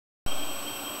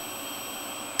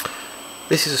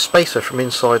This is a spacer from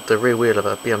inside the rear wheel of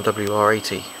a BMW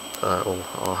R80 or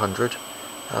R100.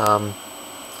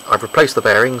 I've replaced the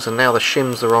bearings and now the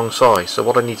shim's the wrong size, so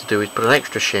what I need to do is put an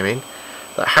extra shim in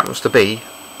that happens to be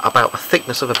about the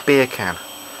thickness of a beer can.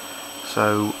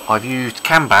 So I've used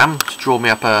CamBam to draw me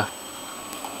up a...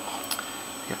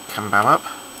 Get CamBam up.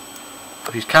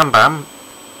 I've used CamBam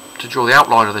to draw the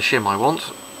outline of the shim I want,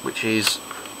 which is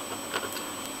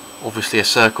obviously a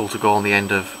circle to go on the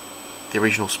end of the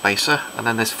original spacer, and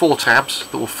then there's 4 tabs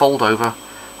that will fold over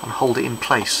and hold it in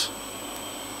place.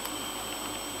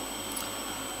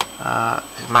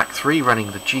 This is Mach 3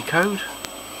 running the G code.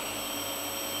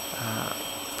 A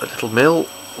little mill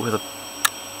with a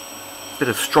bit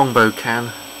of strongbow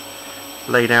can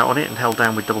laid out on it and held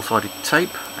down with double-sided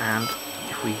tape, and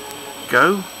if we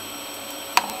go,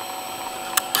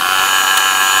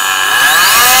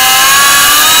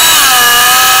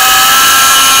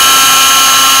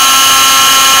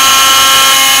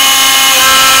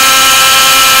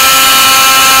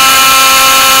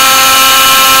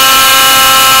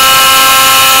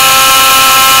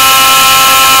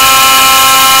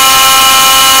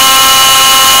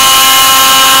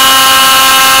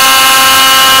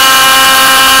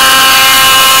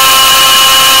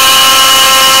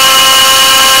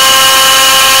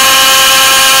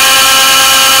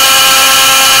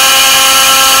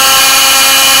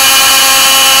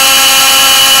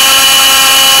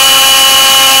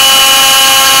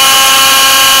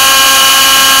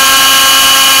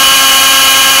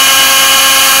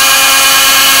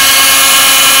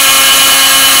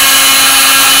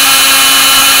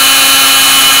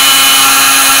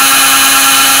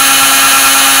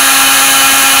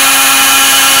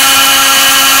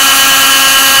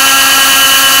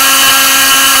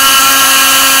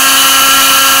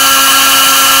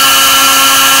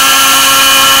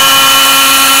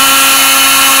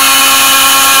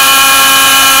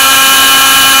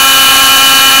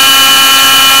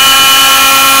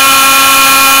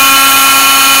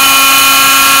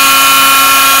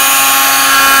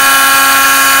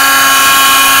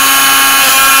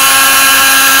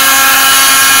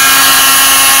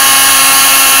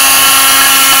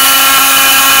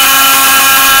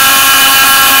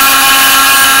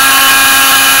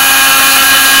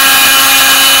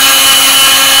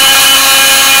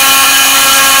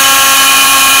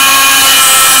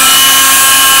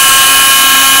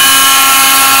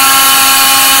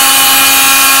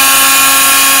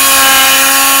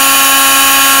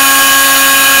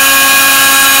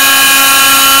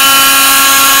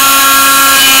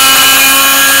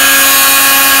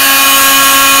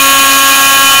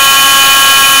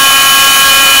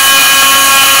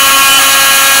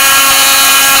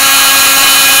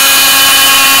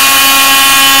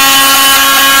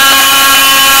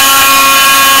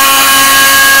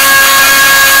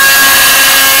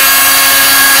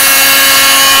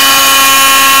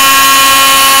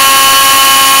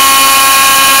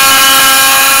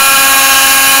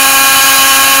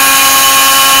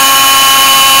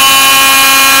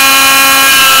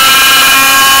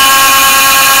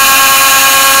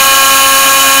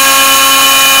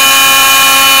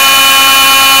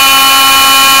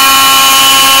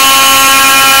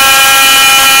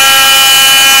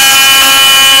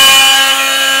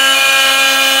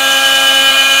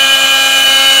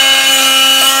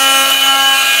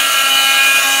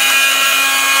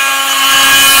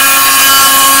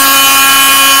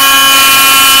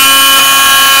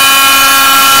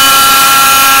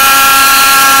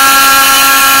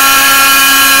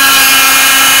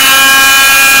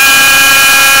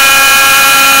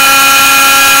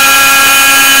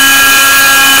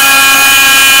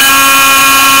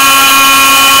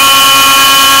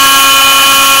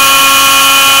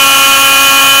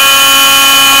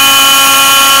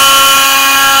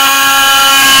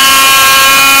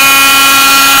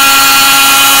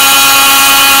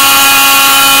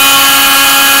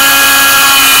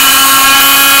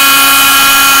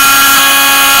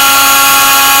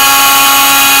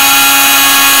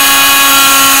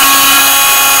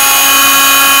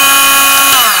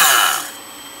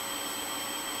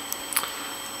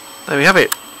 there we have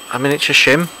it, a miniature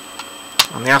shim,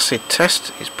 and the acid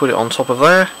test is put it on top of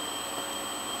there.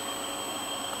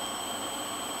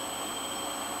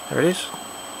 There it is.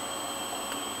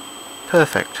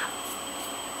 Perfect.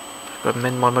 I've got to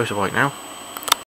mend my motorbike now.